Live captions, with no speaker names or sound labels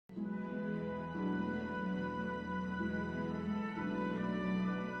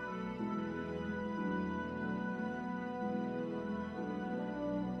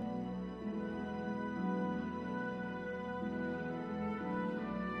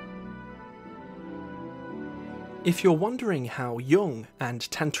If you're wondering how Jung and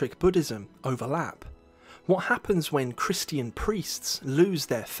Tantric Buddhism overlap, what happens when Christian priests lose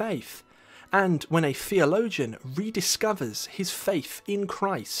their faith, and when a theologian rediscovers his faith in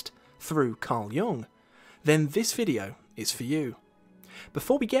Christ through Carl Jung, then this video is for you.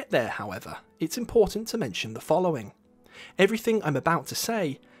 Before we get there, however, it's important to mention the following. Everything I'm about to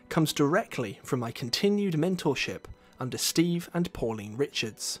say comes directly from my continued mentorship under Steve and Pauline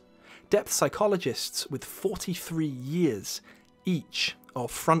Richards, depth psychologists with 43 years each of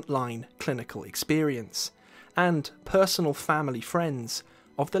frontline clinical experience, and personal family friends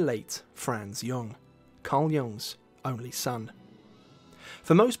of the late Franz Jung, Carl Jung's only son.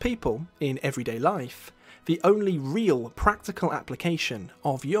 For most people in everyday life, the only real practical application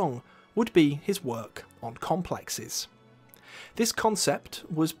of Jung would be his work on complexes. This concept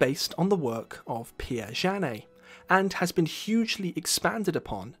was based on the work of Pierre Janet, and has been hugely expanded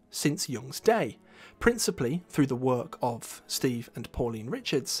upon since Jung's day, principally through the work of Steve and Pauline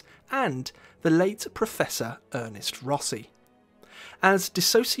Richards and the late Professor Ernest Rossi. As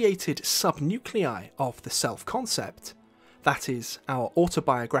dissociated subnuclei of the self-concept, that is, our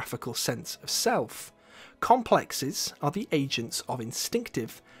autobiographical sense of self, complexes are the agents of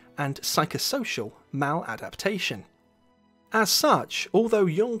instinctive and psychosocial maladaptation. As such, although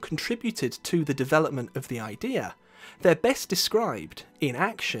Jung contributed to the development of the idea, they're best described, in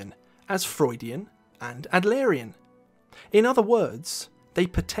action, as Freudian and Adlerian. In other words, they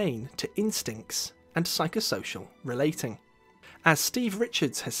pertain to instincts and psychosocial relating. As Steve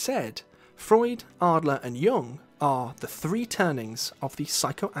Richards has said, Freud, Adler and Jung are the three turnings of the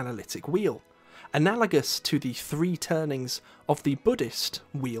psychoanalytic wheel, analogous to the three turnings of the Buddhist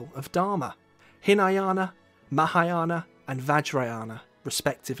Wheel of Dharma, Hinayana, Mahayana and Vajrayana,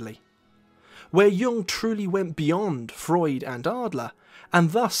 respectively. Where Jung truly went beyond Freud and Adler,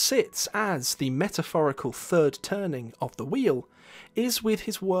 and thus sits as the metaphorical third turning of the wheel, is with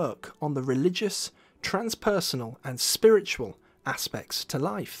his work on the religious, transpersonal and spiritual aspects to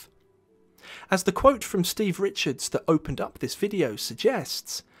life. As the quote from Steve Richards that opened up this video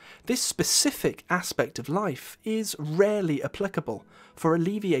suggests, this specific aspect of life is rarely applicable for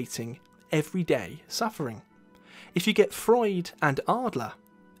alleviating everyday suffering. If you get Freud and Adler,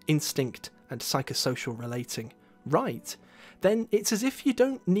 instinct and psychosocial relating, right, then it's as if you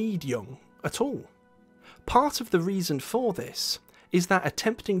don't need Jung at all. Part of the reason for this is that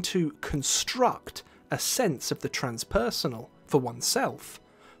attempting to construct a sense of the transpersonal for oneself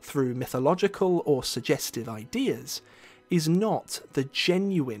through mythological or suggestive ideas is not the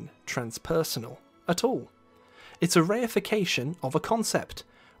genuine transpersonal at all. It's a reification of a concept,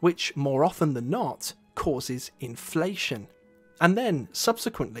 which more often than not causes inflation, and then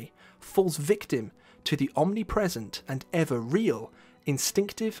subsequently falls victim to the omnipresent and ever real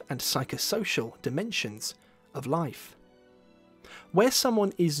instinctive and psychosocial dimensions of life. Where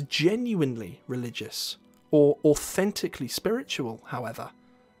someone is genuinely religious or authentically spiritual, however,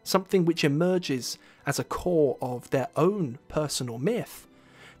 something which emerges as a core of their own personal myth,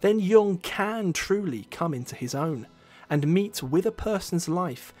 then Jung can truly come into his own and meet with a person's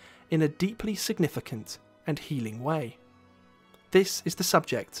life in a deeply significant and healing way. This is the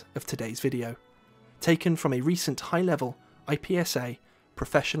subject of today's video, taken from a recent high-level IPSA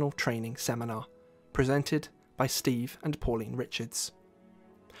professional training seminar, presented by Steve and Pauline Richards.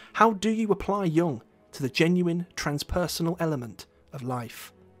 How do you apply Jung to the genuine transpersonal element of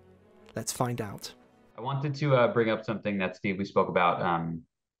life? Let's find out. I wanted to bring up something that, Steve, we spoke about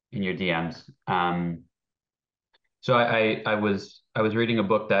in your DMs. So I was reading a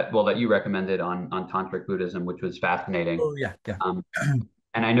book that you recommended on Tantric Buddhism, which was fascinating. Oh yeah.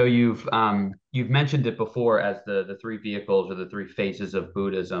 And I know you've mentioned it before as the three vehicles or the three phases of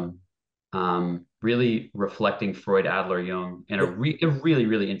Buddhism, really reflecting Freud, Adler, Jung in a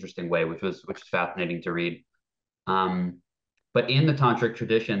really interesting way, which was fascinating to read. But in the Tantric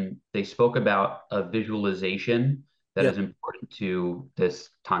tradition, they spoke about a visualization that is important to this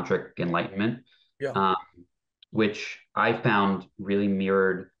Tantric enlightenment. Which I found really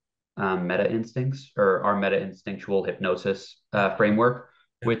mirrored meta instincts, or our meta instinctual hypnosis framework,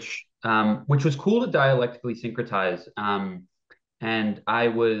 which was cool to dialectically syncretize. And I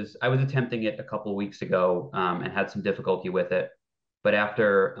was attempting it a couple of weeks ago and had some difficulty with it. But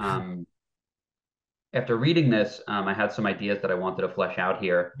after reading this, I had some ideas that I wanted to flesh out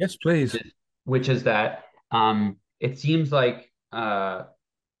here. Yes, please. Which is that it seems like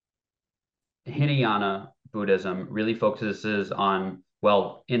Hinayana Buddhism really focuses on,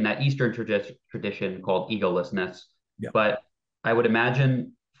 in that Eastern tradition called egolessness. But I would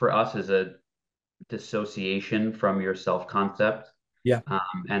imagine for us as a dissociation from your self-concept, Yeah.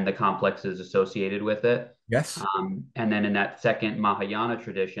 And the complexes associated with it. Yes. And then in that second Mahayana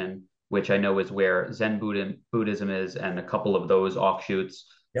tradition, which I know is where Zen Buddhism is, and a couple of those offshoots,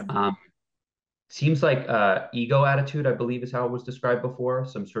 Yeah. seems like ego attitude, I believe is how it was described before,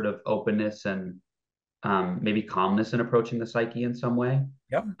 some sort of openness and maybe calmness in approaching the psyche in some way.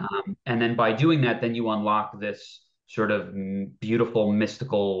 Yeah. And then by doing that, then you unlock this sort of beautiful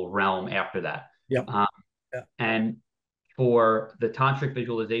mystical realm after that. Yeah. Um, Yeah. and for the tantric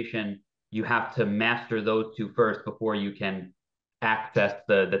visualization, you have to master those two first before you can access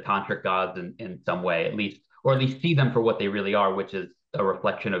the tantric gods in some way, at least, or at least see them for what they really are, which is a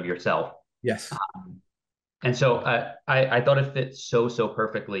reflection of yourself. Yes. And so I thought it fit so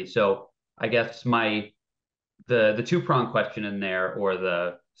perfectly. So I guess the two-prong question in there, or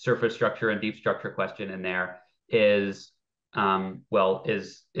the surface structure and deep structure question in there, is well,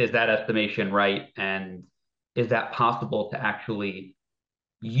 is that estimation right? And is that possible to actually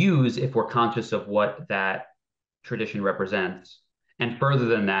use if we're conscious of what that tradition represents? And further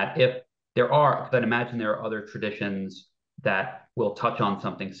than that, if there are, because I'd imagine there are other traditions that will touch on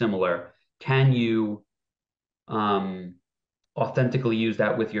something similar, can you authentically use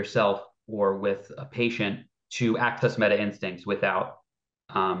that with yourself or with a patient to access meta instincts without,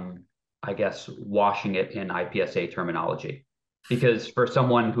 I guess, washing it in IPSA terminology? Because for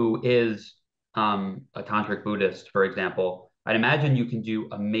someone who is a tantric Buddhist, for example, I'd imagine you can do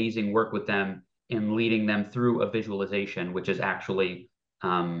amazing work with them in leading them through a visualization, which is actually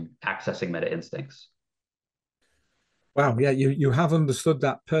accessing meta instincts. Wow, yeah, you have understood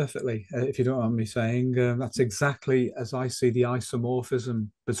that perfectly, if you don't mind me saying. That's exactly as I see the isomorphism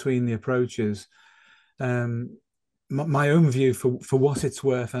between the approaches. My own view, for what it's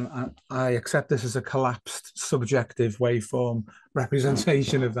worth, and I accept this as a collapsed subjective waveform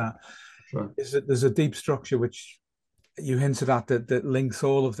representation of that, Sure. is that there's a deep structure which you hinted at that links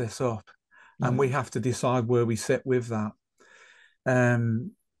all of this up, and we have to decide where we sit with that.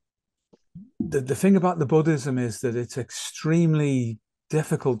 The thing about the Buddhism is that it's extremely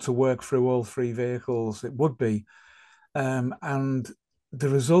difficult to work through all three vehicles. It would be, and the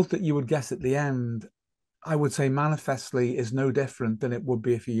result that you would get at the end, I would say manifestly, is no different than it would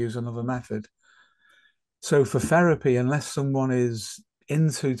be if you use another method. So for therapy, unless someone is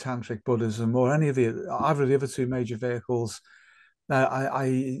into tantric Buddhism or any of either of the other two major vehicles,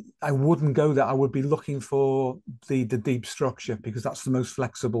 I wouldn't go there. I would be looking for the deep structure, because that's the most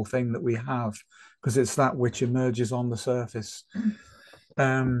flexible thing that we have, because it's that which emerges on the surface.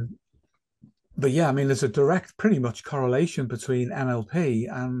 But yeah, I mean, there's a direct, pretty much correlation between NLP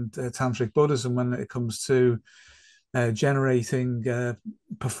and tantric Buddhism when it comes to generating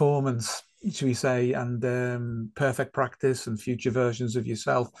performance, should we say, and perfect practice and future versions of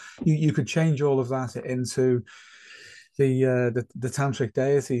yourself. You could change all of that into the tantric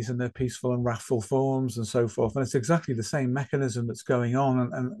deities and their peaceful and wrathful forms and so forth, and it's exactly the same mechanism that's going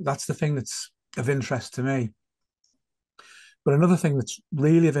on, and that's the thing that's of interest to me. But another thing that's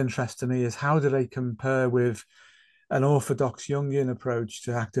really of interest to me is, how do they compare with an orthodox Jungian approach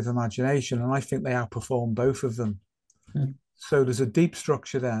to active imagination? And I think they outperform both of them. So there's a deep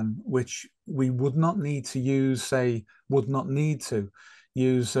structure then, which we would not need to use, the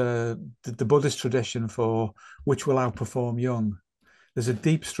Buddhist tradition for, which will outperform Jung. There's a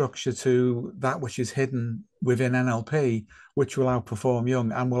deep structure to that which is hidden within NLP, which will outperform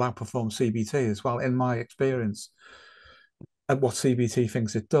Jung and will outperform CBT as well, in my experience, at what CBT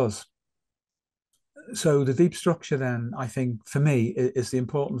thinks it does. So the deep structure then, I think, for me, is the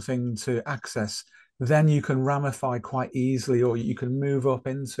important thing to access. Then you can ramify quite easily, or you can move up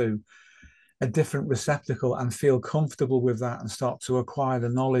into a different receptacle and feel comfortable with that and start to acquire the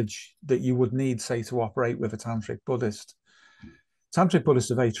knowledge that you would need, say, to operate with a tantric Buddhist. Tantric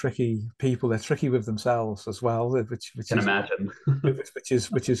Buddhists are very tricky people. They're tricky with themselves as well, which Can is imagine.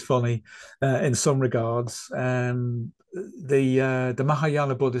 which is funny in some regards. The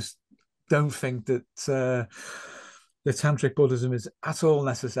Mahayana Buddhists don't think that the tantric Buddhism is at all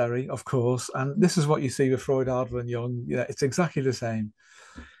necessary, of course, and this is what you see with Freud, Adler, and Jung. Yeah, it's exactly the same.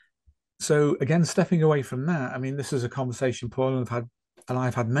 So again, stepping away from that, I mean, this is a conversation Paul and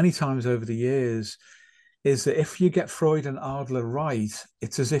I've had many times over the years, is that if you get Freud and Adler right,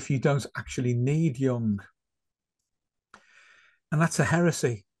 it's as if you don't actually need Jung. And that's a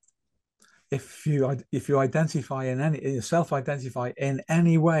heresy. If you identify self-identify in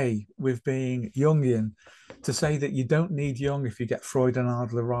any way with being Jungian, to say that you don't need Jung if you get Freud and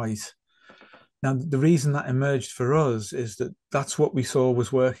Adler right. Now, the reason that emerged for us is that that's what we saw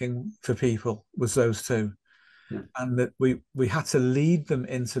was working for people, was those two. Yeah. And that we had to lead them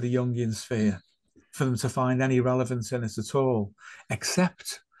into the Jungian sphere. for them to find any relevance in it at all,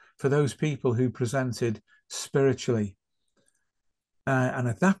 except for those people who presented spiritually. And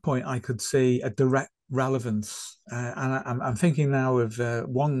at that point, I could see a direct relevance. And I'm thinking now of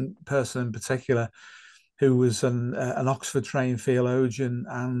one person in particular who was an Oxford-trained theologian,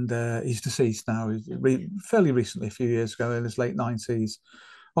 and he's deceased now. He's fairly recently, a few years ago, in his late 90s.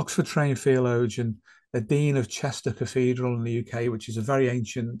 Oxford-trained theologian, the Dean of Chester Cathedral in the UK, which is a very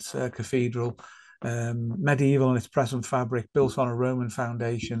ancient cathedral, medieval in its present fabric, built on a Roman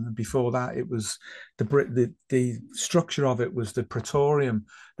foundation. And before that, it was the structure of it was the Praetorium,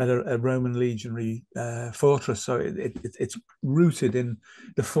 a Roman legionary fortress. So it's rooted in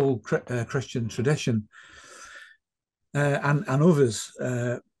the full Christian tradition, and others,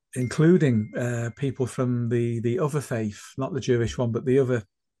 including people from the other faith, not the Jewish one, but the other,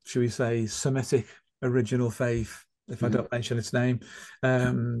 should we say, Semitic original faith, if I don't mention its name.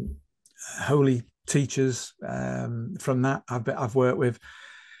 Holy teachers from that I've worked with.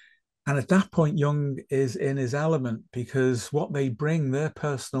 And at that point, Jung is in his element, because what they bring, their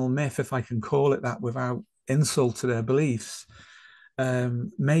personal myth, if I can call it that without insult to their beliefs,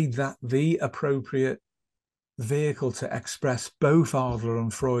 made that the appropriate vehicle to express both Adler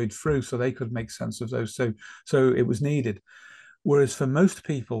and Freud through, so they could make sense of those two. So it was needed. Whereas for most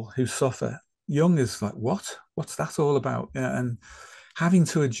people who suffer, Jung is like, what's that all about? And having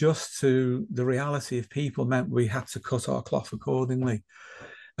to adjust to the reality of people meant we had to cut our cloth accordingly.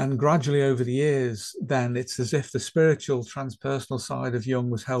 And gradually over the years, then it's as if the spiritual transpersonal side of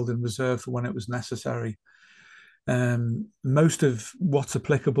Jung was held in reserve for when it was necessary. Most of what's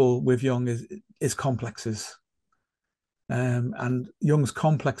applicable with Jung is complexes. And Jung's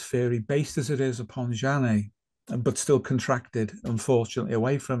complex theory, based as it is upon Janet, but still contracted, unfortunately,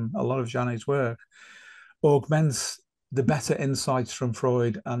 away from a lot of Janet's work, augments the better insights from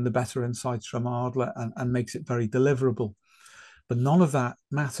Freud and the better insights from Adler, and makes it very deliverable. But none of that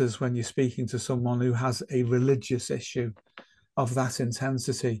matters when you're speaking to someone who has a religious issue of that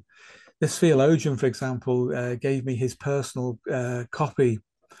intensity. This theologian, for example, gave me his personal copy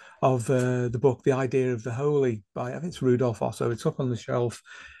of the book, The Idea of the Holy, by, I think it's Rudolf Otto. It's up on the shelf.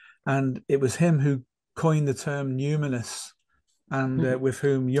 And it was him who coined the term numinous, and with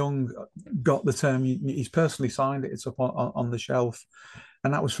whom Jung got the term. He's personally signed it. It's up on the shelf.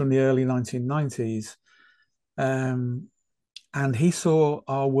 And that was from the early 1990s. And he saw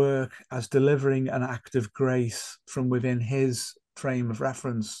our work as delivering an act of grace from within his frame of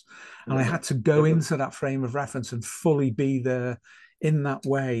reference. And I had to go into that frame of reference and fully be there in that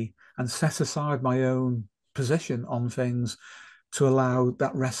way, and set aside my own position on things to allow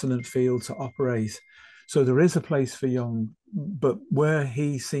that resonant field to operate. So there is a place for Jung, but where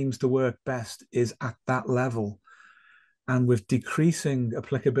he seems to work best is at that level, and with decreasing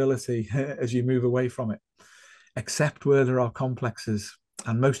applicability as you move away from it, except where there are complexes.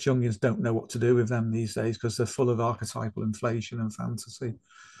 And most Jungians don't know what to do with them these days, because they're full of archetypal inflation and fantasy.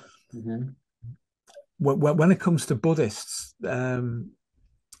 When it comes to Buddhists,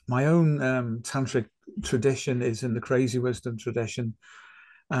 my own tantric tradition is in the crazy wisdom tradition,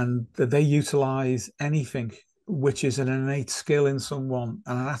 and they utilize anything which is an innate skill in someone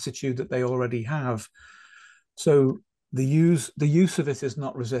and an attitude that they already have. So the use of it is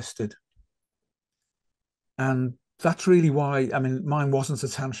not resisted. And that's really why, I mean, mine wasn't a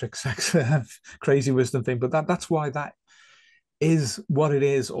tantric sex crazy wisdom thing, but that's why that is what it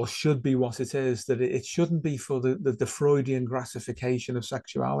is, or should be what it is, that it shouldn't be for the Freudian gratification of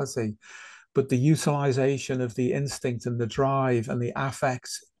sexuality, but the utilization of the instinct and the drive and the affect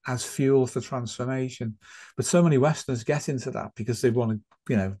as fuel for transformation. But so many Westerners get into that because they want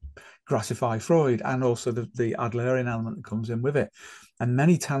to, gratify Freud, and also the Adlerian element that comes in with it. And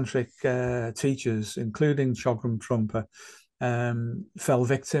many tantric teachers, including Chogyam Trungpa, fell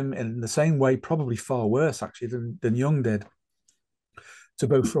victim in the same way, probably far worse actually than Jung did, to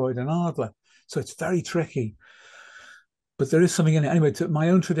both Freud and Adler. So it's very tricky. But there is something in it. Anyway, my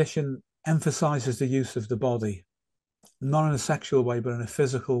own tradition emphasizes the use of the body, not in a sexual way, but in a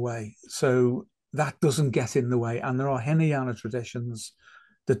physical way. So that doesn't get in the way. And there are Hinayana traditions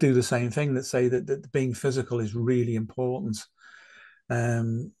that do the same thing, that say that being physical is really important.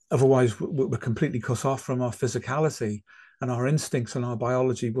 Otherwise, we're completely cut off from our physicality, and our instincts and our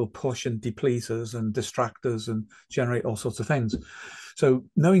biology will push and deplete us and distract us and generate all sorts of things. So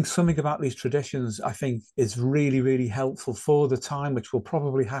knowing something about these traditions, I think, is really, really helpful for the time, which will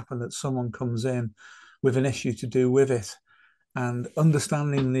probably happen, that someone comes in with an issue to do with it, and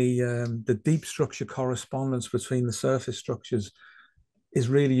understanding the deep structure correspondence between the surface structures is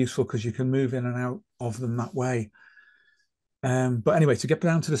really useful, because you can move in and out of them that way. But anyway, to get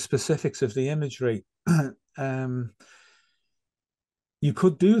down to the specifics of the imagery, you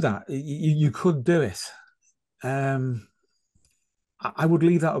could do that. You could do it. Um, I would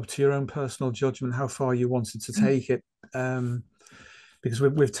leave that up to your own personal judgment, how far you wanted to take it. Because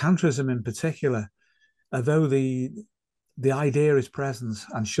with Tantrism in particular, although the idea is present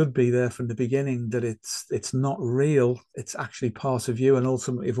and should be there from the beginning that it's not real, it's actually part of you and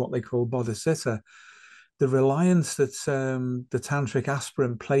ultimately of what they call bodhisattva. The reliance that the tantric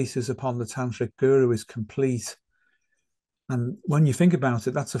aspirant places upon the tantric guru is complete. And when you think about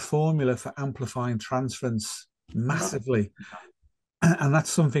it, that's a formula for amplifying transference massively. And that's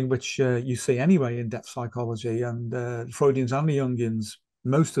something which you see anyway in depth psychology, and Freudians and the Jungians,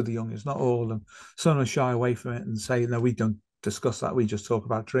 most of the Jungians, not all of them, some will shy away from it and say, no, we don't discuss that. We just talk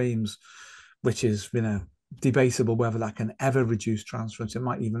about dreams, which is, debatable whether that can ever reduce transference. It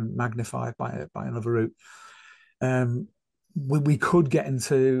might even magnify it by another route. We could get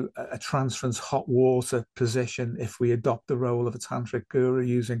into a transference hot water position if we adopt the role of a tantric guru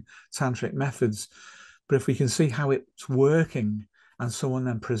using tantric methods. But if we can see how it's working and someone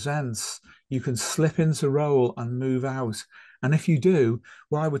then presents, you can slip into role and move out. And if you do,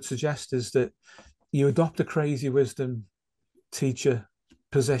 what I would suggest is that you adopt a crazy wisdom teacher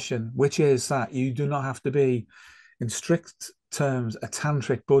position, which is that you do not have to be, in strict terms, a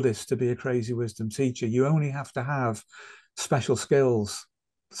tantric Buddhist to be a crazy wisdom teacher. You only have to have special skills.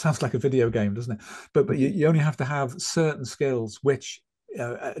 Sounds like a video game, doesn't it? But you only have to have certain skills which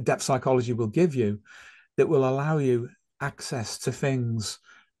depth psychology will give you, that will allow you access to things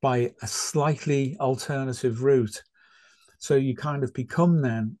by a slightly alternative route. So you kind of become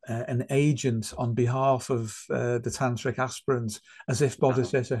then an agent on behalf of the tantric aspirant, as if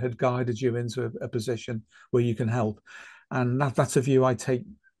Bodhisattva had guided you into a position where you can help. And that's a view I take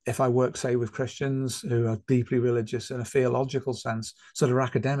if I work, say, with Christians who are deeply religious in a theological sense, so they're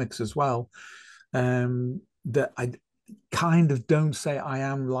academics as well, that I kind of don't say I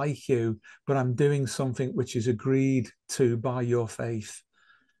am like you, but I'm doing something which is agreed to by your faith.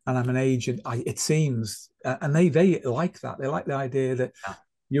 And I'm an agent, it seems, and they like that. They like the idea that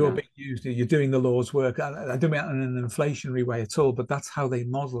you're being used, you're doing the Lord's work. I don't mean it in an inflationary way at all, but that's how they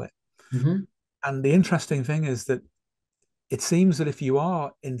model it. And the interesting thing is that it seems that if you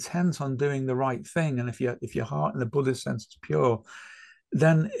are intent on doing the right thing, and if your heart in the Buddhist sense is pure,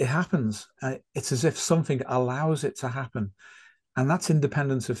 then it happens. It's as if something allows it to happen. And that's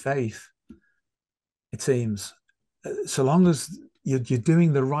independence of faith, it seems. So long as you're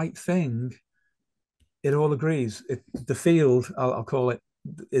doing the right thing, it all agrees. The field, I'll call it,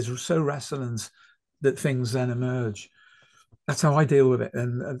 is so resonant that things then emerge. That's how I deal with it.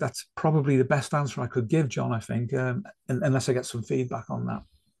 And that's probably the best answer I could give, John, I think, unless I get some feedback on that.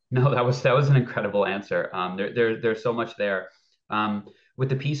 No, that was an incredible answer. There's so much there. With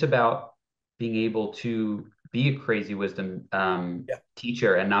the piece about being able to be a crazy wisdom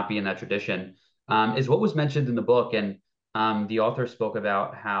teacher and not be in that tradition, is what was mentioned in the book. And the author spoke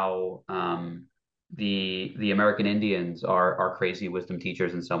about how the American Indians are crazy wisdom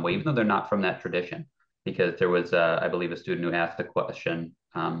teachers in some way, even though they're not from that tradition. Because there was, I believe, a student who asked the question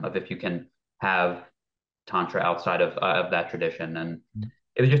of if you can have Tantra outside of that tradition. And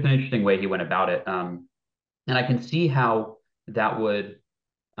it was just an interesting way he went about it. And I can see how that would,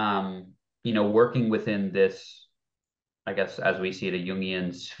 working within this, I guess, as we see the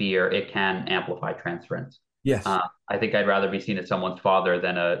Jungian sphere, it can amplify transference. Yes. I think I'd rather be seen as someone's father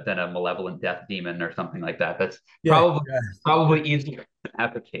than a malevolent death demon or something like that. That's probably easier to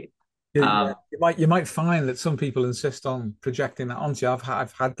advocate. You might find that some people insist on projecting that onto you.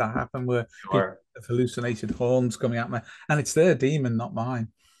 I've had that happen where people have hallucinated horns coming at me, and it's their demon, not mine.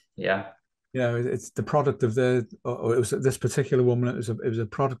 Yeah. It's the product of it was this particular woman. It was a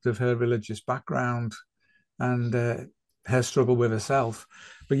product of her religious background and her struggle with herself.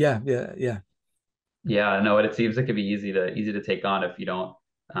 But yeah. No, it seems like it'd be easy to take on if you don't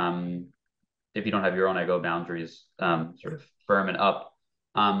have your own ego boundaries sort of firm and up.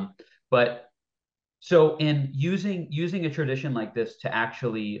 But so in using a tradition like this to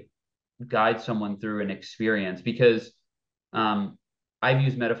actually guide someone through an experience, because I've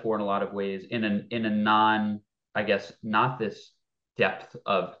used metaphor in a lot of ways in a non, I guess, not this depth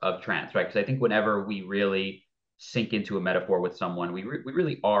of trance, right? Because I think whenever we really sink into a metaphor with someone, we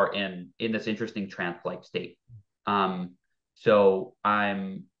really are in this interesting trance-like state. So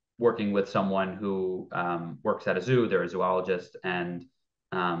I'm working with someone who works at a zoo. They're a zoologist, and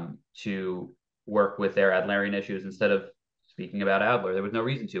to work with their Adlerian issues instead of speaking about Adler. There was no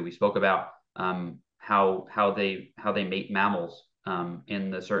reason to. We spoke about how they mate mammals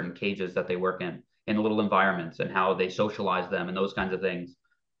in the certain cages that they work in, in little environments and how they socialize them and those kinds of things.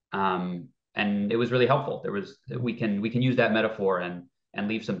 And it was really helpful. We can use that metaphor and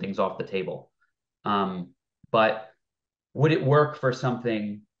leave some things off the table. But would it work for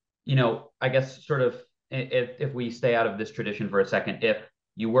something, I guess sort of if we stay out of this tradition for a second, if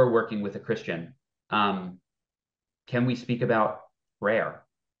you were working with a Christian, can we speak about prayer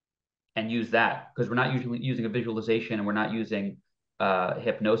and use that? Because we're not usually using a visualization and we're not using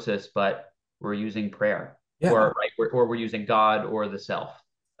hypnosis, but we're using prayer, or we're using God or the self.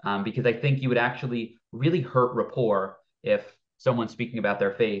 Because I think you would actually really hurt rapport if someone's speaking about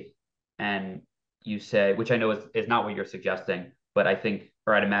their faith and you say, which I know is not what you're suggesting, but I think,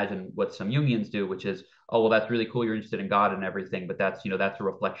 or I'd imagine what some Jungians do, which is, oh, well, that's really cool. You're interested in God and everything, but that's a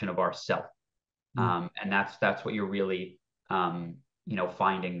reflection of ourself. And that's what you're really,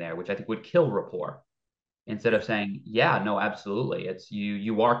 finding there, which I think would kill rapport. Instead of saying, yeah, no, absolutely. It's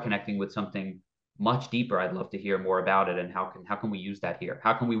you are connecting with something much deeper. I'd love to hear more about it. And how can we use that here?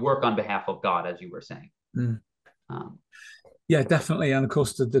 How can we work on behalf of God, as you were saying? Yeah, definitely. And of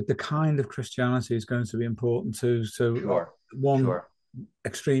course, the kind of Christianity is going to be important too. So one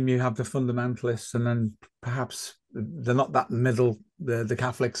extreme, you have the fundamentalists, and then perhaps they're not that middle, the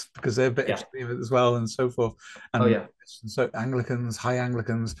Catholics, because they're a bit extreme as well, and so forth. And so Anglicans, high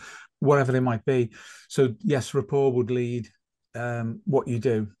Anglicans, whatever they might be. So yes, rapport would lead what you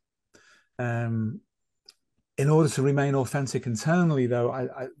do. In order to remain authentic internally, though,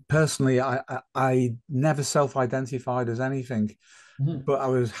 I personally never self-identified as anything, but I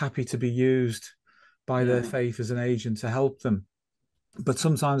was happy to be used by their faith as an agent to help them. But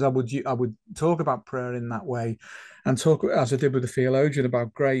sometimes I would talk about prayer in that way, and talk, as I did with the theologian,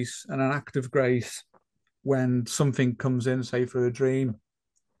 about grace and an act of grace when something comes in, say through a dream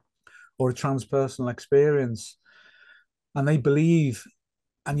or a transpersonal experience, and they believe.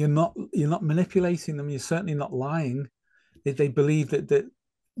 And you're not manipulating them. You're certainly not lying. They believe that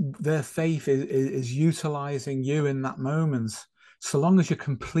their faith is utilizing you in that moment. So long as you're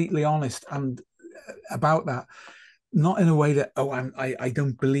completely honest and about that, not in a way that I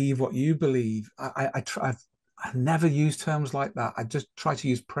don't believe what you believe. I've never used terms like that. I just try to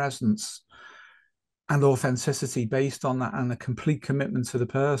use presence and authenticity based on that, and a complete commitment to the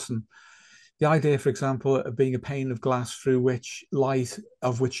person. The idea, for example, of being a pane of glass through which light,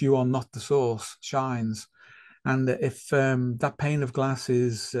 of which you are not the source, shines. And if that pane of glass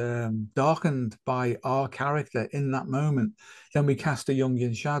is darkened by our character in that moment, then we cast a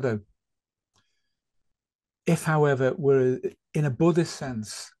Jungian shadow. If, however, we're in a Buddhist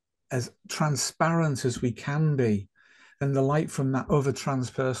sense as transparent as we can be, then the light from that other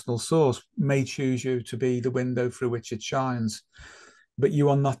transpersonal source may choose you to be the window through which it shines, but you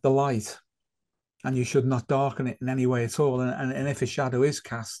are not the light. And you should not darken it in any way at all. And if a shadow is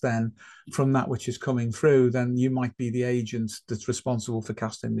cast then from that which is coming through, then you might be the agent that's responsible for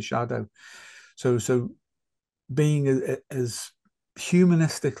casting the shadow. So being as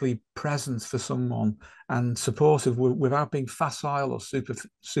humanistically present for someone and supportive without being facile or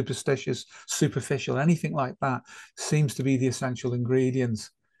superstitious, superficial, anything like that, seems to be the essential ingredient.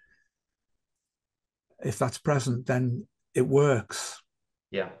 If that's present, then it works.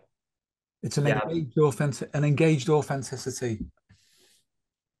 Yeah. It's an engaged authenticity.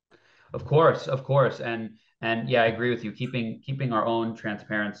 Of course, and yeah, I agree with you. Keeping our own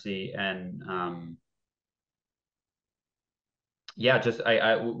transparency and just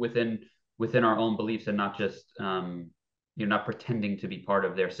I within our own beliefs, and not just not pretending to be part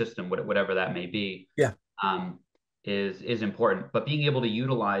of their system, whatever that may be. Yeah, is important. But being able to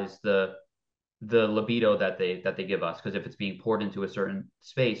utilize the libido that they give us, because if it's being poured into a certain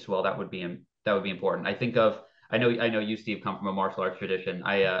space, well, that would be important. I know you, Steve, come from a martial arts tradition.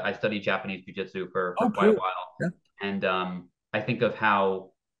 I studied Japanese jiu-jitsu for quite a while, and I think of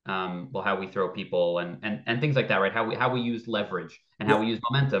how we throw people and things like that, right? How we use leverage and how we use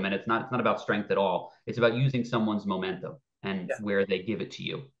momentum, and it's not about strength at all. It's about using someone's momentum and where they give it to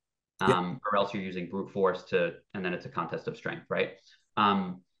you, or else you're using brute force and then it's a contest of strength, right?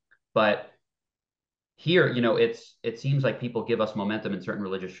 But here, it seems like people give us momentum in certain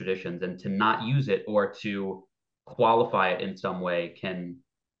religious traditions, and to not use it or to qualify it in some way can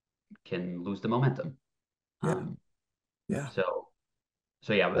lose the momentum.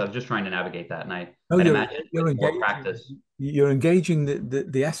 So yeah, I was just trying to navigate that, and I'd imagine with more practice. You're engaging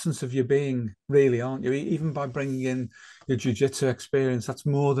the essence of your being, really, aren't you? Even by bringing in your jiu-jitsu experience, that's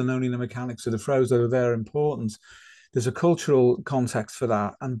more than only the mechanics of the throws, though they're important. There's a cultural context for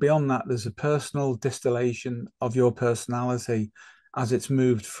that. And beyond that, there's a personal distillation of your personality as it's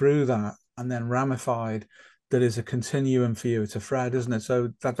moved through that and then ramified. That is a continuum for you. It's a thread, isn't it?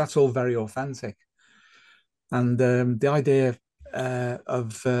 So that's all very authentic. And the idea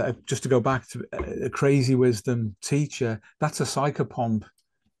of just to go back to a crazy wisdom teacher, that's a psychopomp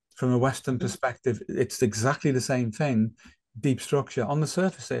from a Western perspective. It's exactly the same thing. Deep structure. On the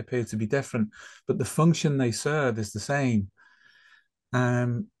surface, they appear to be different, but the function they serve is the same.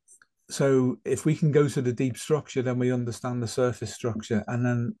 So if we can go to the deep structure, then we understand the surface structure and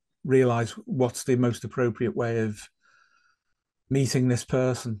then realize what's the most appropriate way of meeting this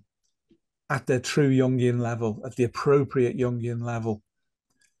person at their true Jungian level, at the appropriate Jungian level.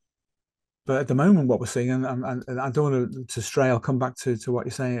 But at the moment, what we're seeing, and I don't want to stray, I'll come back to what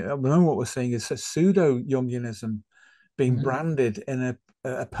you're saying. At the moment, what we're seeing is a pseudo-Jungianism being branded in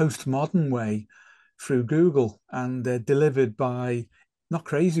a postmodern way through Google and delivered by not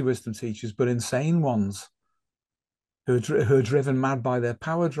crazy wisdom teachers, but insane ones who are driven mad by their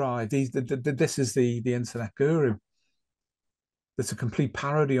power drive. This is the internet guru. That's a complete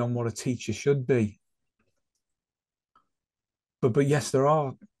parody on what a teacher should be. But yes, there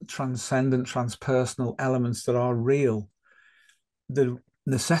are transcendent, transpersonal elements that are real. The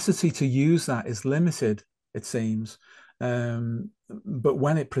necessity to use that is limited, it seems. But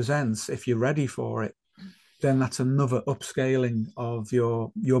when it presents, if you're ready for it, then that's another upscaling of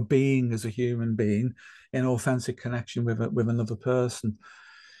your being as a human being in authentic connection with another person.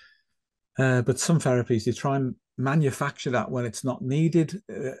 But some therapies, they try and manufacture that when it's not needed,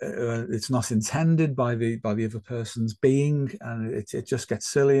 it's not intended by the other person's being, and it just gets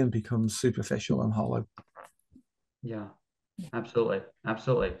silly and becomes superficial and hollow. Yeah, absolutely,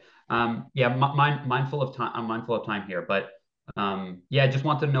 absolutely. Yeah, mindful of time. I'm mindful of time here, but yeah, I just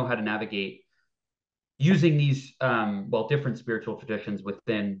want to know how to navigate using these different spiritual traditions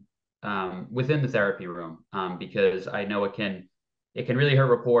within the therapy room, because I know it can really hurt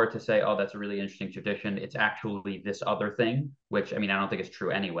rapport to say, oh, that's a really interesting tradition. It's actually this other thing, which I mean, I don't think it's true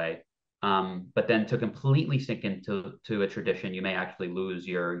anyway. But then to completely sink into a tradition, you may actually lose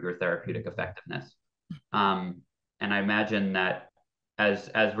your therapeutic effectiveness. And I imagine that as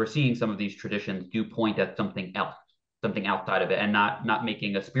we're seeing some of these traditions do point at something else, something outside of it, and not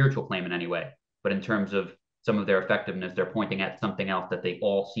making a spiritual claim in any way, but in terms of some of their effectiveness, they're pointing at something else that they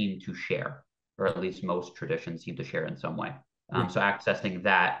all seem to share, or at least most traditions seem to share in some way. So accessing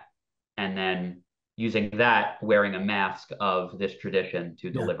that and then using that, wearing a mask of this tradition to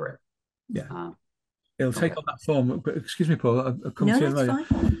deliver it. Yeah. It'll take on that form. Excuse me, Paul. I'll come to you later.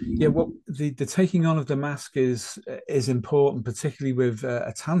 Fine. Yeah, what the taking on of the mask is important, particularly with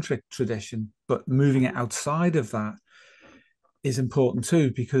a tantric tradition. But moving it outside of that is important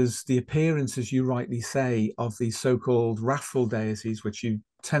too, because the appearance, as you rightly say, of these so-called wrathful deities, which you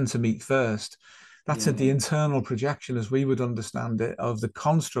tend to meet first, that's the internal projection, as we would understand it, of the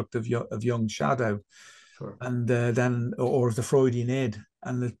construct of Jung's shadow, and then or of the Freudian id,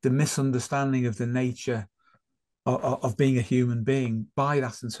 and the misunderstanding of the nature of being a human being by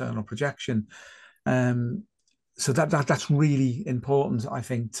that internal projection. So that's really important, I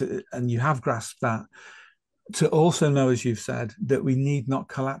think, and you have grasped that. To also know, as you've said, that we need not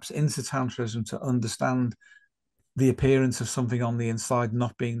collapse into tantrism to understand the appearance of something on the inside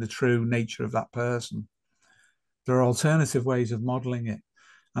not being the true nature of that person. There are alternative ways of modeling it.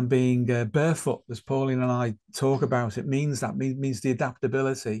 And being barefoot, as Pauline and I talk about, it means the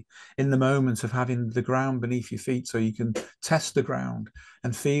adaptability in the moment of having the ground beneath your feet, so you can test the ground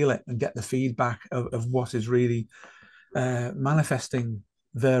and feel it and get the feedback of what is really manifesting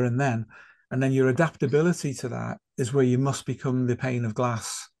there and then. And then your adaptability to that is where you must become the pane of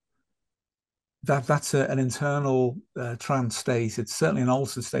glass. That's an internal trance state. It's certainly an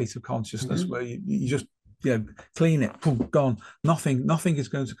altered state of consciousness where you just clean it, boom, gone. Nothing is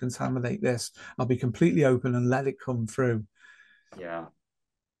going to contaminate this. I'll be completely open and let it come through. Yeah.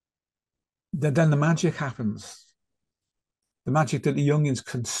 Then the magic happens. The magic that the Jungians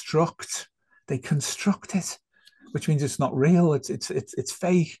construct. They construct it, which means it's not real. It's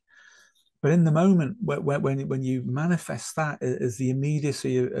fake. But in the moment, when you manifest that as the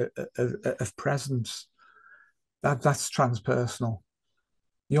immediacy of presence, that's transpersonal.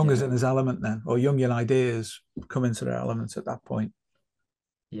 Jung is in his element then, or Jungian ideas come into their elements at that point.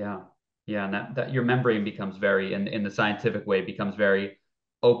 Yeah, and that your membrane becomes very, in the scientific way, becomes very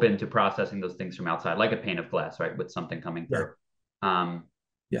open to processing those things from outside, like a pane of glass, right, with something coming through.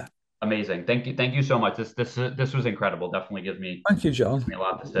 Amazing. Thank you so much. This was incredible. Definitely gives me thank you, John. A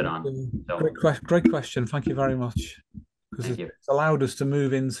lot to sit on. So. Great question. Thank you very much, because it's allowed us to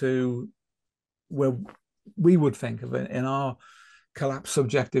move into where we would think of it in our collapsed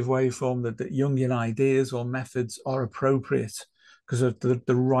subjective waveform, that Jungian ideas or methods are appropriate because of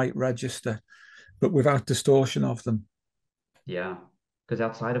the right register, but without distortion of them. Yeah, because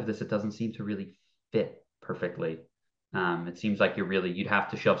outside of this, it doesn't seem to really fit. perfectly. It seems like you'd have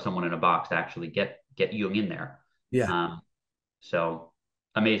to shove someone in a box to actually get Jung in there. Yeah. So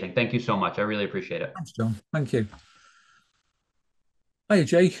amazing. Thank you so much. I really appreciate it. Thanks, John. Thank you. Hey,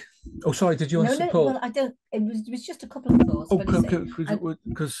 Jake. Oh, sorry. Did you want to support? Well, I don't. It was just a couple of thoughts. Oh,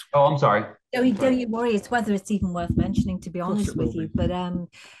 because oh, I'm sorry. Don't you worry. It's whether it's even worth mentioning, to be honest with you. But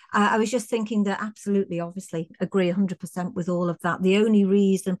I was just thinking that absolutely, obviously, agree 100% with all of that. The only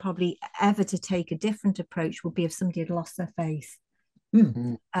reason probably ever to take a different approach would be if somebody had lost their faith.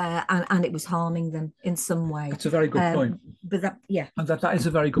 And it was harming them in some way. That's a very good point. But that is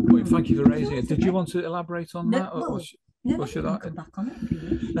a very good point. Thank you for raising it. Did you want to elaborate on that? No, should I come back on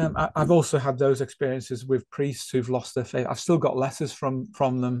it? I've also had those experiences with priests who've lost their faith. I've still got letters from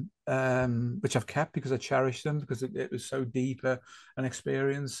them, which I've kept because I cherish them, because it was so deep an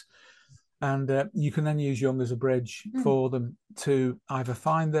experience. And you can then use Jung as a bridge for them to either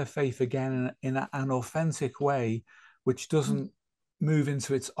find their faith again in an authentic way, which doesn't move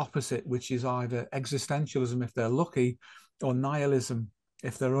into its opposite, which is either existentialism if they're lucky, or nihilism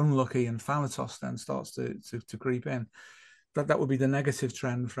if they're unlucky, and thanatos then starts to creep in. That would be the negative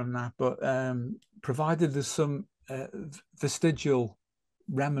trend from that. But provided there's some vestigial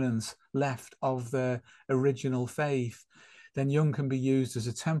remnants left of the original faith, then Jung can be used as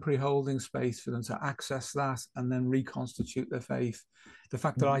a temporary holding space for them to access that and then reconstitute their faith. The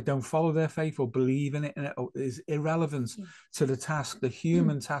fact that I don't follow their faith or believe in it is irrelevant to the task, the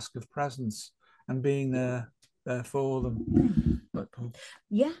human task of presence and being there for them.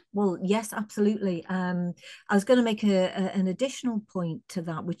 Yeah, well, yes, absolutely. I was going to make an additional point to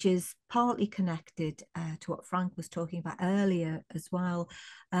that, which is partly connected to what Frank was talking about earlier as well,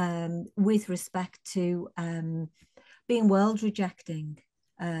 with respect to being world rejecting,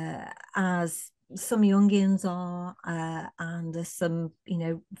 as some Jungians are, and as some,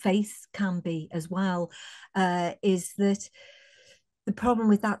 faiths can be as well, is that the problem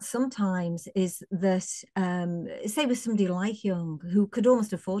with that sometimes is that, say with somebody like Jung, who could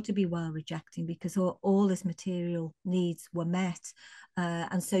almost afford to be well rejecting because all his material needs were met.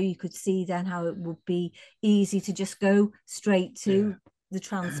 And so you could see then how it would be easy to just go straight to the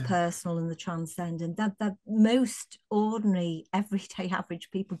transpersonal and the transcendent. That most ordinary, everyday, average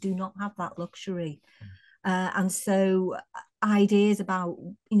people do not have that luxury. And so ideas about,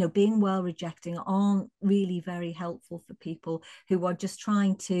 being well rejecting aren't really very helpful for people who are just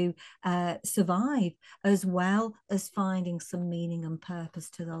trying to survive, as well as finding some meaning and purpose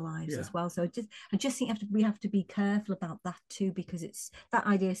to their lives as well. So I just think we have to be careful about that too, because that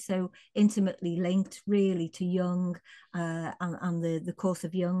idea is so intimately linked really to Jung and the course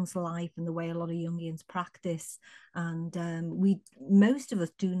of Jung's life and the way a lot of Jungians practice. And most of us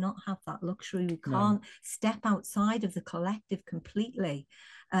do not have that luxury. We can't step outside of the collective completely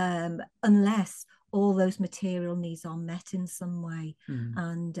unless all those material needs are met in some way.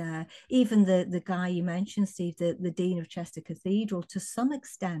 And even the guy you mentioned, Steve, the Dean of Chester Cathedral, to some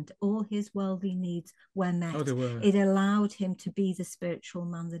extent, all his worldly needs were met. Oh, they were. It allowed him to be the spiritual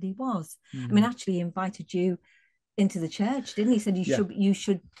man that he was. I mean, actually, he invited you into the church, didn't he? He said you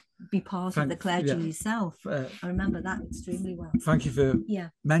should be part of the clergy yourself. I remember that extremely well. Thank you for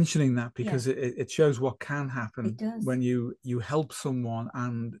mentioning that, because it shows what can happen when you help someone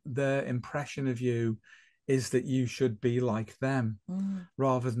and their impression of you is that you should be like them,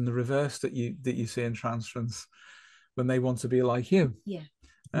 rather than the reverse that you see in transference when they want to be like you.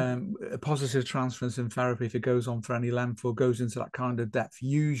 A positive transference in therapy, if it goes on for any length or goes into that kind of depth,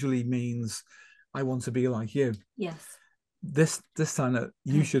 usually means I want to be like you. Yes. This time that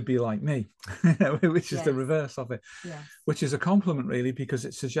you should be like me, which is the reverse of it, which is a compliment really, because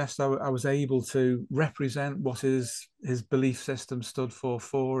it suggests I was able to represent what his belief system stood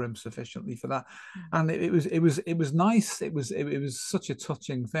for him sufficiently for that. And it was nice. It was such a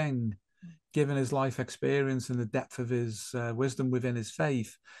touching thing, given his life experience and the depth of his wisdom within his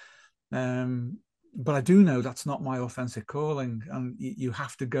faith. But I do know that's not my authentic calling, and you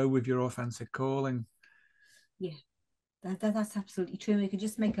have to go with your authentic calling. Yeah. That's absolutely true. We could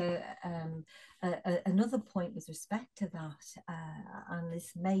just make another point with respect to that, and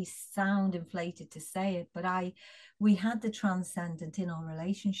this may sound inflated to say it, but we had the transcendent in our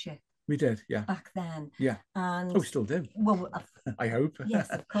relationship. We did, yeah. Back then, yeah, and we still do. Well, I hope. Yes,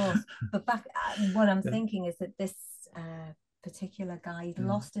 of course. But back, what I'm thinking is that this particular guy, he'd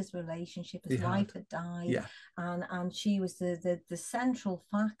lost his relationship, his wife had died, and she was the central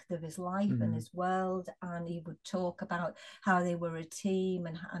fact of his life and his world, and he would talk about how they were a team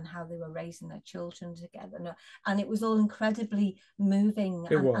and how they were raising their children together, and it was all incredibly moving,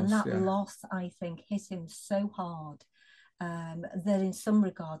 and that loss, I think, hit him so hard. that in some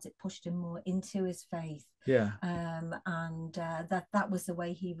regards it pushed him more into his faith. Yeah. And that was the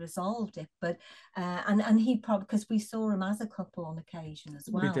way he resolved it. But and he probably, because we saw him as a couple on occasion as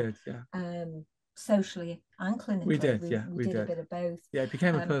well. We did, yeah. Socially and clinically. We did, yeah. We did a bit of both. Yeah, it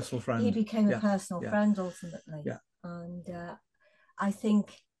became a personal friend. He became a personal friend ultimately. Yeah. And I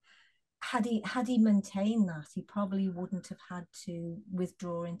think had he maintained that, he probably wouldn't have had to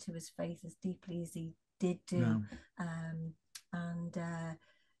withdraw into his faith as deeply as he did do. No. And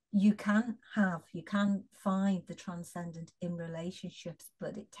you can find the transcendent in relationships,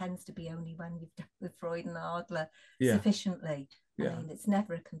 but it tends to be only when you've done with Freud and Adler sufficiently. I mean, it's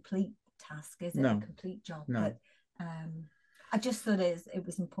never a complete task, is it? No. A complete job. No. But I just thought it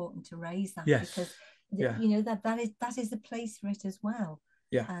was important to raise that, yes. because you know that is a place for it as well.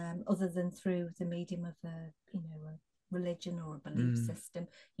 Yeah. Other than through the medium of a religion or a belief system,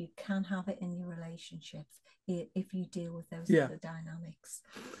 you can have it in your relationships if you deal with those other dynamics.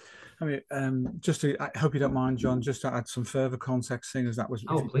 I mean, I hope you don't mind, John, just to add some further context, seeing as that was.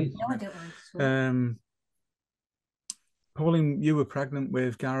 Oh, please. No, I don't mind. Pauline, you were pregnant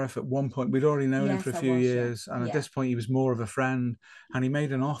with Gareth at one point. We'd already known him for a few years, and at this point he was more of a friend, and he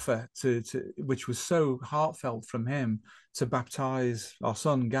made an offer to which was so heartfelt from him, to baptize our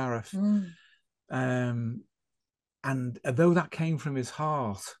son Gareth. And though that came from his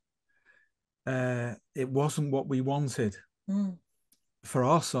heart, it wasn't what we wanted for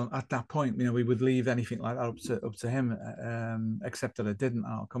our son at that point. You know, we would leave anything like that up to him, except that I didn't.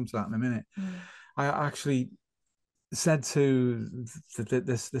 I'll come to that in a minute. I actually said to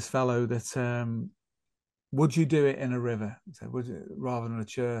this fellow that would you do it in a river? I said, would you, rather than a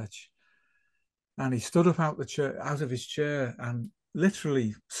church? And he stood up out of his chair and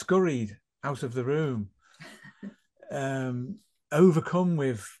literally scurried out of the room, overcome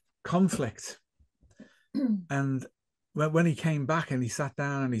with conflict. And when he came back and he sat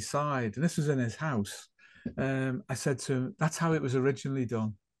down and he sighed, and this was in his house, I said to him, that's how it was originally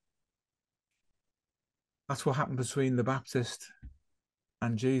done. That's what happened between the Baptist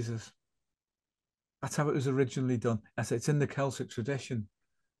and Jesus. That's how it was originally done. I said, it's in the Celtic tradition.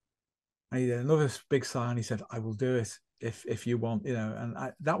 And he did another big sigh and he said, I will do it if you want, you know.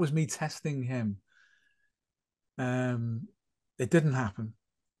 And that was me testing him. It didn't happen.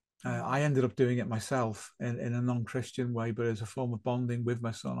 I ended up doing it myself in a non-Christian way, but as a form of bonding with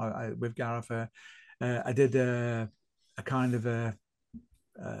my son, with Gareth. I did a kind of a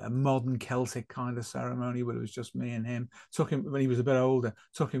modern Celtic kind of ceremony where it was just me and him. Took him, when he was a bit older,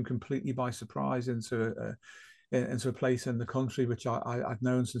 took him completely by surprise into a place in the country which I'd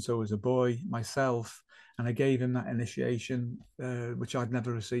known since I was a boy myself, and I gave him that initiation which I'd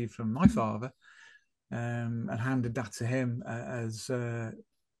never received from my father, and handed that to him as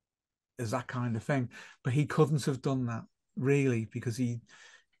that kind of thing. But he couldn't have done that really, because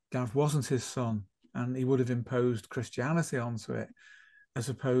Gareth wasn't his son, and he would have imposed Christianity onto it, as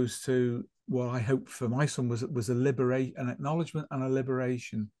opposed to what I hoped for my son was an acknowledgement and a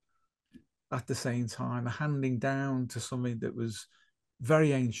liberation at the same time, a handing down to something that was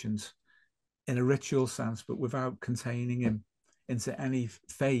very ancient in a ritual sense, but without containing him into any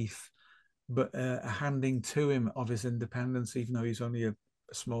faith, but a handing to him of his independence, even though he's only a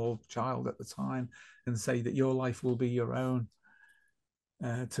small child at the time, and say that your life will be your own,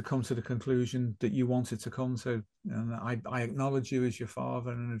 to come to the conclusion that you wanted to come to. And I acknowledge you as your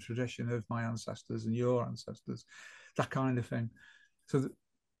father and in a tradition of my ancestors and your ancestors, that kind of thing. So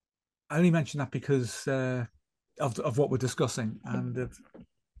I only mention that because of what we're discussing, and the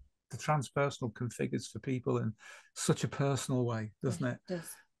transpersonal configures for people in such a personal way, doesn't it? It does.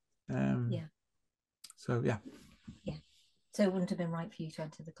 So yeah. So it wouldn't have been right for you to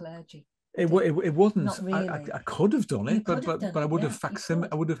enter the clergy. It wouldn't. Not really. I could have done it, but I would have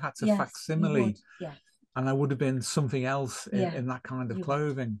I would have had to facsimile, and I would have been something else in that kind of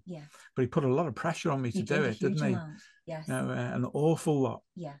clothing. Yeah. But he put a lot of pressure on me to do it, didn't he? Yes. You know, an awful lot.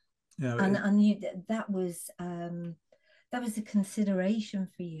 Yeah. You know, and that was a consideration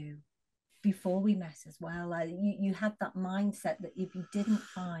for you before we met as well. You had that mindset that if you didn't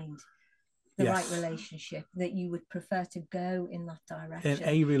find the right relationship, that you would prefer to go in that direction, in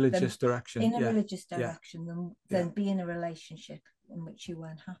a religious direction, than be in a relationship in which you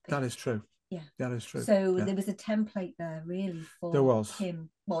weren't happy. That is true. Yeah, that is true. So there was a template there really for him,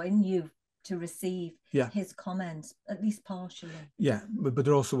 in you, to receive his comments, at least partially. Yeah, but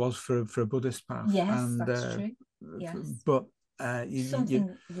there also was for a Buddhist path. Yes, that's true. Yes, but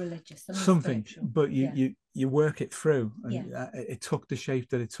something religious, something, spiritual. But you work it through, and it took the shape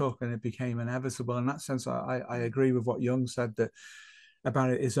that it took, and it became inevitable. In that sense, I agree with what Jung said, that about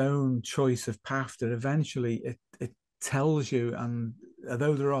his own choice of path, that eventually tells you, and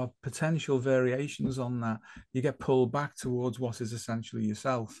although there are potential variations on that, you get pulled back towards what is essentially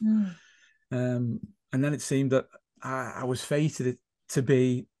yourself. And then it seemed that I was fated to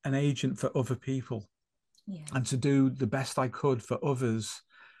be an agent for other people, and to do the best I could for others,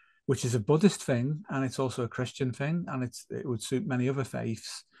 which is a Buddhist thing, and it's also a Christian thing, and it would suit many other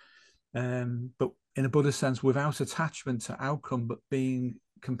faiths. But in a Buddhist sense, without attachment to outcome, but being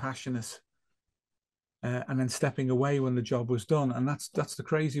compassionate, and then stepping away when the job was done. And that's the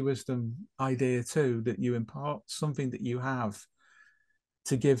crazy wisdom idea too, that you impart something that you have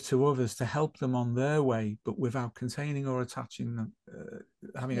to give to others to help them on their way, but without containing or attaching them,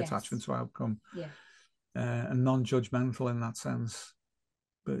 having attachment to outcome, and non-judgmental in that sense.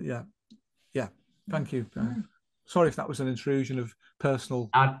 But yeah, thank you. Sorry if that was an intrusion of personal.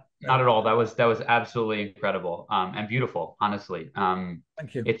 Not at all. That was absolutely incredible, and beautiful, honestly.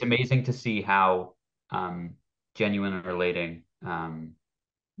 Thank you. It's amazing to see how genuine and relating,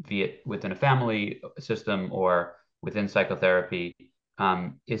 be it within a family system or within psychotherapy,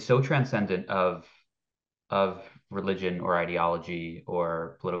 is so transcendent of religion or ideology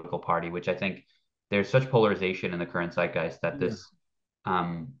or political party, which I think there's such polarization in the current zeitgeist that this,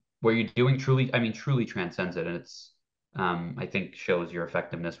 where you're doing truly transcends it. And it's, I think, shows your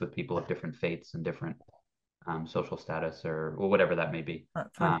effectiveness with people of different faiths and different social status or whatever that may be.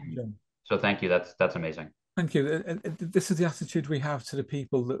 Thank you, John. So thank you. That's amazing. Thank you. This is the attitude we have to the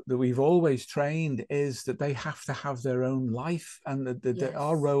people that we've always trained, is that they have to have their own life, and that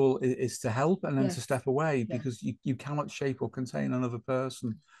our role is to help and then to step away, because you cannot shape or contain another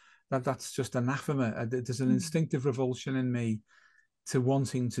person. That's just anathema. There's an instinctive revulsion in me to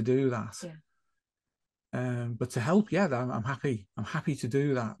wanting to do that. But to help, I'm happy to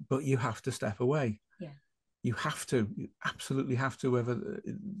do that, but you have to step away. You absolutely have to, whether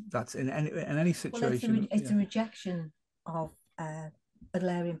that's in any situation. Well, it's a rejection of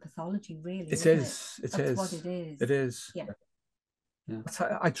Adlerian pathology, really. It is. That's what it is. It is.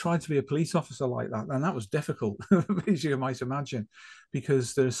 I tried to be a police officer like that, and that was difficult, as you might imagine,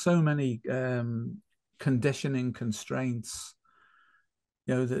 because there's so many conditioning constraints.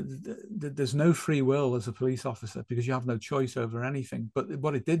 There's no free will as a police officer, because you have no choice over anything. But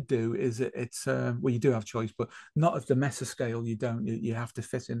what it did do is it's well, you do have choice, but not at the meta scale. You don't. You have to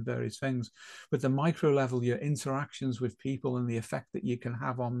fit in various things. But the micro level, your interactions with people and the effect that you can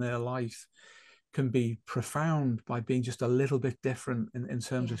have on their life can be profound by being just a little bit different in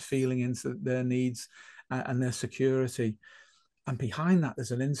terms of feeling into their needs and their security. And behind that,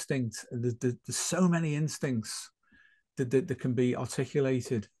 there's an instinct. There's so many instincts that can be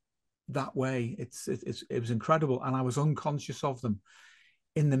articulated that way. It was incredible, and I was unconscious of them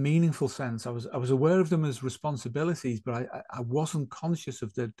in the meaningful sense. I was aware of them as responsibilities, but I wasn't conscious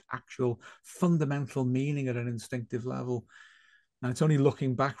of the actual fundamental meaning at an instinctive level. And it's only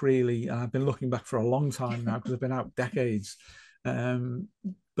looking back, really, and I've been looking back for a long time now, because I've been out decades. But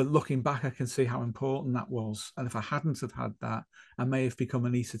looking back, I can see how important that was. And if I hadn't have had that, I may have become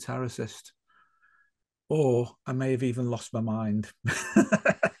an esotericist, or I may have even lost my mind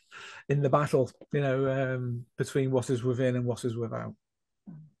in the battle, between what is within and what is without.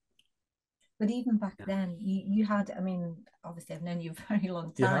 But even back then, you had, obviously I've known you a very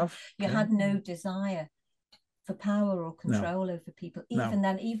long time. You had no desire for power or control over people.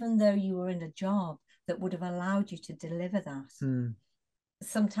 Then, even though you were in a job that would have allowed you to deliver that,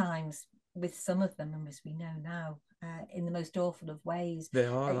 sometimes with some of them, and as we know now, in the most awful of ways, they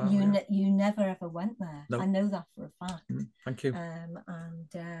are. You never ever went there. I know that for a fact. Thank you. And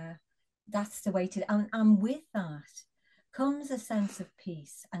that's the way to. And with that comes a sense of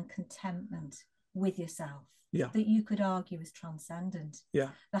peace and contentment with yourself. That you could argue is transcendent.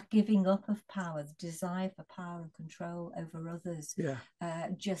 That giving up of power, the desire for power and control over others,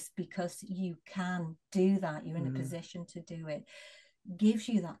 just because you can do that, you're in a position to do it, gives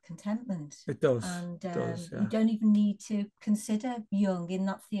you that contentment. It does. And you don't even need to consider Jung in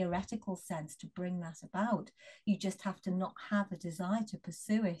that theoretical sense to bring that about. You just have to not have a desire to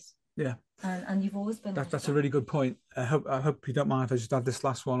pursue it. And you've always been that's a really good point. I hope you don't mind if I just add this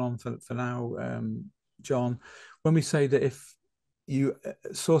last one on for now, John. When we say that if you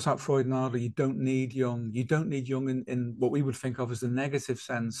sort out Freud and Adler, you don't need Jung in what we would think of as the negative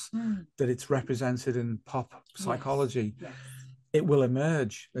sense that it's represented in pop psychology. It will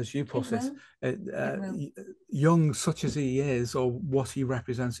emerge, as you put it. Jung, such as he is, or what he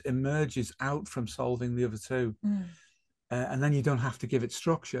represents, emerges out from solving the other two. And then you don't have to give it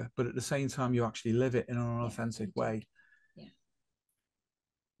structure, but at the same time, you actually live it in an authentic way.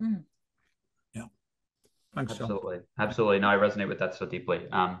 Thanks, John. Absolutely. No, I resonate with that so deeply.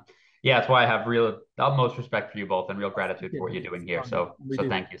 yeah, that's why I have real utmost respect for you both and real gratitude for what you're doing here. So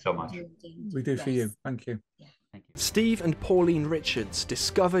thank you so much. We do for you. Thank you. Thank you. Steve and Pauline Richards'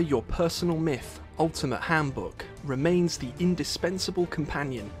 Discover Your Personal Myth Ultimate Handbook remains the indispensable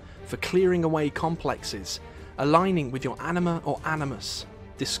companion for clearing away complexes, aligning with your anima or animus,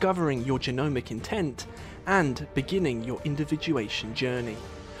 discovering your genomic intent, and beginning your individuation journey.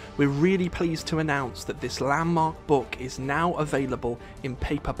 We're really pleased to announce that this landmark book is now available in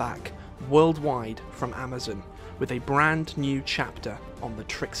paperback worldwide from Amazon, with a brand new chapter on the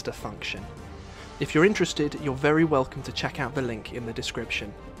trickster function. If you're interested, you're very welcome to check out the link in the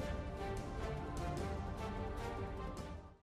description.